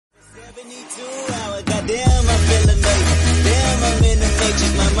72 hours, goddamn, I'm feeling amazing. Damn, I'm in the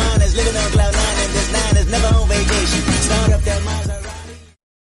matrix. My mind is living on cloud nine, and this nine is never on vacation. Start up that Maserati.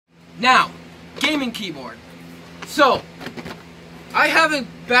 Now, gaming keyboard. So, I have a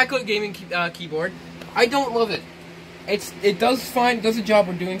backlit gaming keyboard. I don't love it. It does fine. It does a job.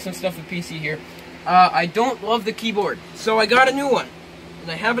 We're doing some stuff with PC here. I don't love the keyboard, so I got a new one. And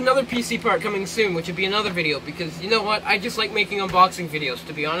I have another PC part coming soon, which will be another video, because you know what? I just like making unboxing videos,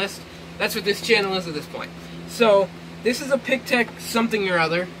 to be honest. That's what this channel is at this point. So, this is a Pictek something or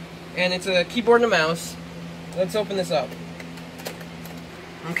other, and it's a keyboard and a mouse. Let's open this up.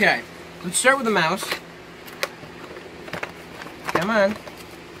 Okay, let's start with the mouse. Come on.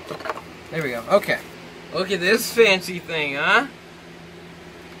 There we go. Okay. Look at this fancy thing, huh?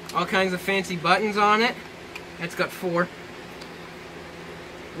 All kinds of fancy buttons on it. It's got 4.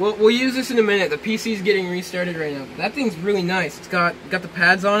 We'll use this in a minute. The PC's getting restarted right now. That thing's really nice. It's got the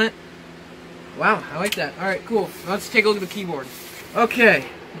pads on it. Wow, I like that. Alright, cool. Let's take a look at the keyboard. Okay,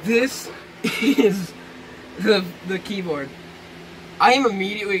 this is the keyboard. I am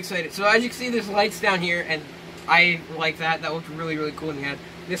immediately excited. So as you can see, there's lights down here, and I like that. That looked really, really cool in the head.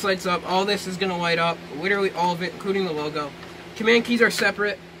 This lights up. All this is going to light up. Literally all of it, including the logo. Command keys are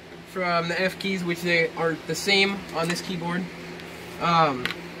separate from the F keys, which they are the same on this keyboard.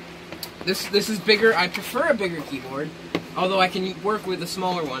 This is bigger. I prefer a bigger keyboard, although I can work with a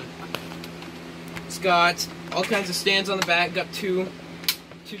smaller one. It's got all kinds of stands on the back. Got two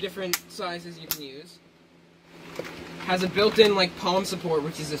different sizes you can use. Has a built-in like palm support,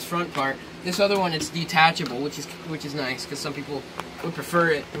 which is this front part. This other one, it's detachable, which is nice because some people would prefer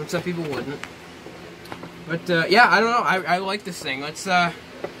it and some people wouldn't. But yeah, I don't know. I like this thing. Let's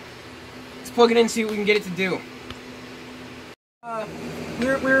plug it in and see what we can get it to do.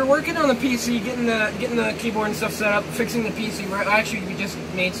 We're working on the PC, getting the keyboard and stuff set up, fixing the PC. We just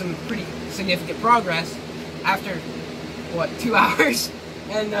made some pretty significant progress after what, 2 hours,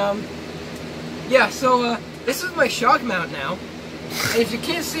 and yeah. So this is my shock mount now, and if you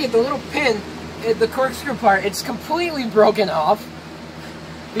can't see it, the little pin, the corkscrew part, it's completely broken off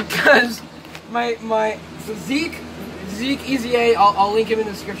because so Zeke Easy A, I'll link him in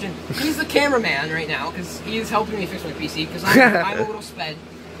the description. He's the cameraman right now because he's helping me fix my PC because I'm a little sped.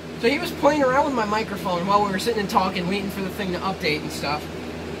 So he was playing around with my microphone while we were sitting and talking, waiting for the thing to update and stuff.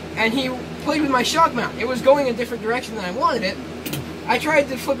 And he played with my shock mount. It was going a different direction than I wanted it. I tried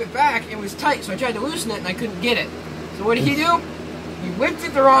to flip it back. It was tight, so I tried to loosen it and I couldn't get it. So what did he do? He whipped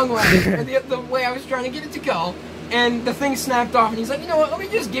it the wrong way, or the way I was trying to get it to go, and the thing snapped off. And he's like, you know what? Let me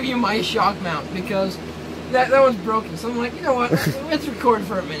just give you my shock mount because that one's broken. So I'm like, you know what? Let's record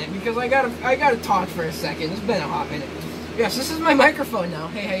for a minute because I gotta talk for a second. It's been a hot minute. Yes, this is my microphone now.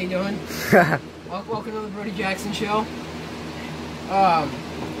 Hey, how you doing? Welcome to the Brody Jackson show.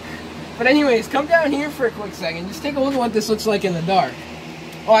 But anyways, come down here for a quick second. Just take a look at what this looks like in the dark.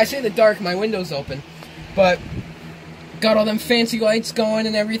 Oh, I say the dark. My window's open, but got all them fancy lights going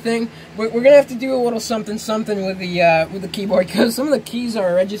and everything. We're gonna have to do a little something with the keyboard because some of the keys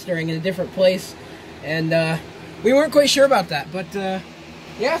are registering in a different place. And we weren't quite sure about that, but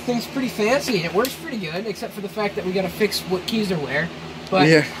yeah, things pretty fancy. It works pretty good, except for the fact that we got to fix what keys are where. But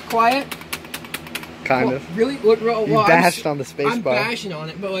yeah. Quiet. Kind of. Really? Well, you bashed on the space bar. I'm bashing on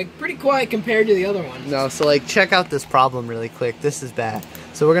it, but like pretty quiet compared to the other ones. No, so like check out this problem really quick. This is bad.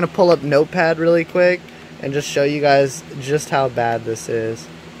 So we're gonna pull up Notepad really quick and just show you guys just how bad this is.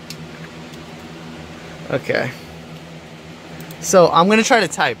 Okay. So I'm gonna try to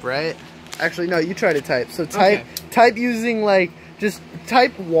type, right? Actually, no, you try to type. So type using like, just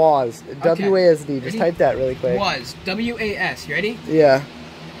type WAS, W-A-S-D. Just type that really quick. WAS, W-A-S. You ready? Yeah.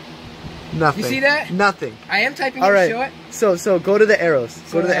 Nothing. You see that? Nothing. I am typing All it right. to show it. So go to the arrows.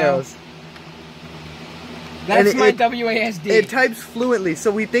 Go to the arrows. That's my WASD. It types fluently, so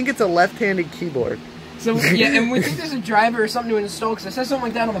we think it's a left-handed keyboard. So yeah, and we think there's a driver or something to install because it says something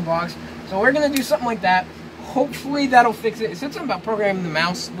like that on the box. So we're gonna do something like that. Hopefully that'll fix it. It said something about programming the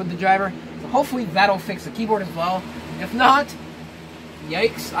mouse with the driver. So hopefully that'll fix the keyboard as well. If not,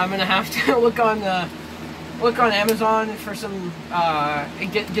 yikes! I'm gonna have to look on Amazon for some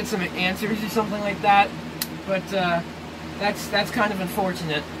get some answers or something like that. But that's kind of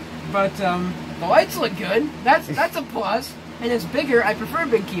unfortunate. But the lights look good. That's a plus, and it's bigger. I prefer a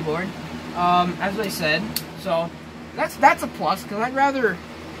big keyboard, as I said. So that's a plus because I'd rather.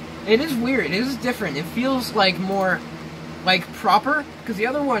 It is weird. It is different. It feels like more like proper because the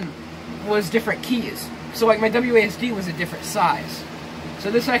other one was different keys. So like my WASD was a different size.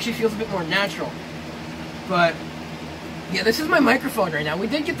 So this actually feels a bit more natural. But yeah, this is my microphone right now. We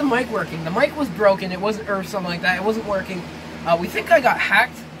did get the mic working. The mic was broken. It wasn't, or something like that. It wasn't working. We think I got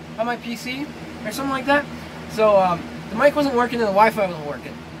hacked on my PC or something like that. So the mic wasn't working and the Wi-Fi wasn't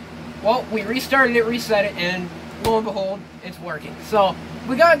working. Well, we restarted it, reset it, and lo and behold, it's working. So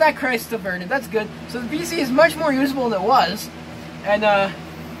we got that crisis averted. That's good. So the PC is much more usable than it was, and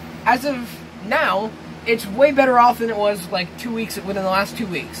as of now, it's way better off than it was like 2 weeks within the last 2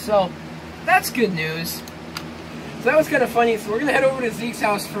 weeks. So that's good news. So that was kind of funny. So we're gonna head over to Zeke's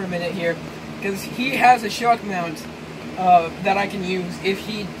house for a minute here, because he has a shock mount that I can use if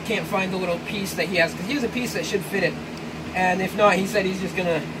he can't find the little piece that he has, because he has a piece that should fit it. And if not, he said he's just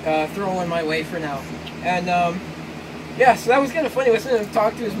gonna throw one my way for now. And yeah, so that was kind of funny. Listening to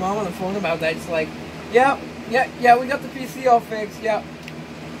talk to his mom on the phone about that. It's like, yeah, we got the PC all fixed. Yeah,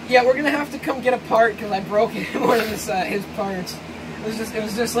 we're gonna have to come get a part because I broke one of his parts. It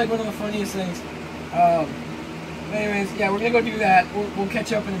was just like one of the funniest things. Anyways, yeah, we're gonna go do that. We'll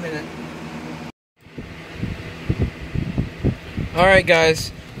catch up in a minute. All right,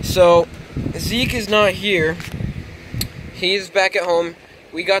 guys. So Zeke is not here. He's back at home.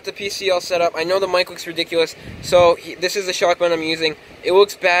 We got the PC all set up. I know the mic looks ridiculous, so this is the shock mount I'm using. It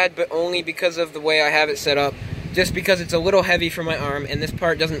looks bad, but only because of the way I have it set up. Just because it's a little heavy for my arm, and this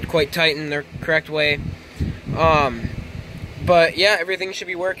part doesn't quite tighten the correct way. But yeah, everything should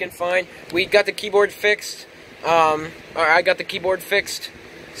be working fine. We got the keyboard fixed. Or I got the keyboard fixed.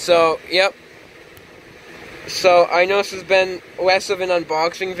 So, yep. So, I know this has been less of an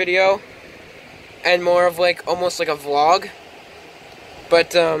unboxing video and more of like, almost like a vlog.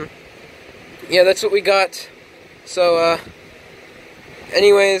 But, yeah, that's what we got. So,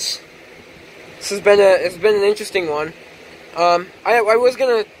 anyways, it's been an interesting one. I was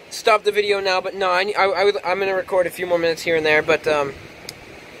gonna stop the video now, but no, I'm gonna record a few more minutes here and there. But,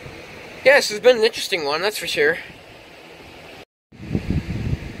 yeah, this has been an interesting one, that's for sure.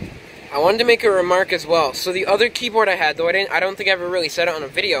 I wanted to make a remark as well. So the other keyboard I had, though I don't think I ever really said it on a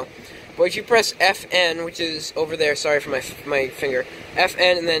video, but if you press FN, which is over there, sorry for my finger,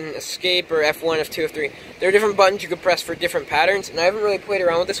 FN and then escape, or F1, F2, F3, there are different buttons you could press for different patterns, and I haven't really played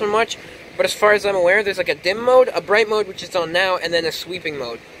around with this one much, but as far as I'm aware, there's like a dim mode, a bright mode, which is on now, and then a sweeping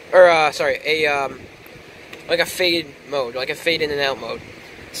mode, or, sorry, like a fade mode, like a fade in and out mode.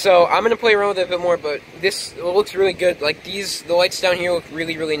 So I'm going to play around with it a bit more, but this looks really good. Like the lights down here look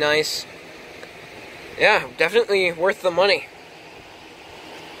really, really nice. Yeah, definitely worth the money.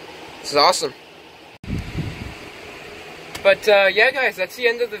 This is awesome. But yeah, guys, that's the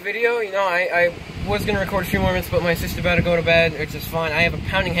end of the video. You know, I was going to record a few more minutes, but my sister's about to go to bed, which is fine. I have a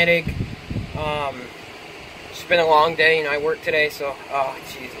pounding headache. It's been a long day. You know, I worked today, so oh,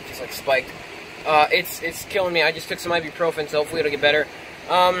 jeez, it just like spiked. It's killing me. I just took some ibuprofen, so hopefully it'll get better.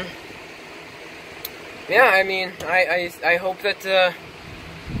 Yeah, I mean, I hope that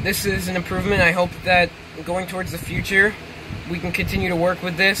this is an improvement. I hope that going towards the future, we can continue to work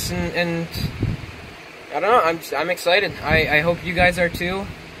with this, and I don't know, I'm excited. I hope you guys are too.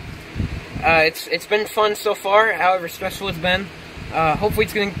 It's been fun so far, however stressful it's been. Hopefully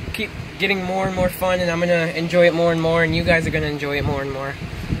it's going to keep getting more and more fun, and I'm going to enjoy it more and more, and you guys are going to enjoy it more and more.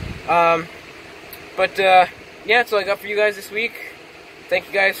 But yeah, that's all I got for you guys this week. Thank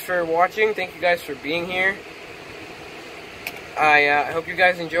you guys for watching. Thank you guys for being here. I hope you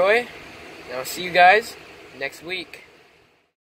guys enjoy. And I'll see you guys next week.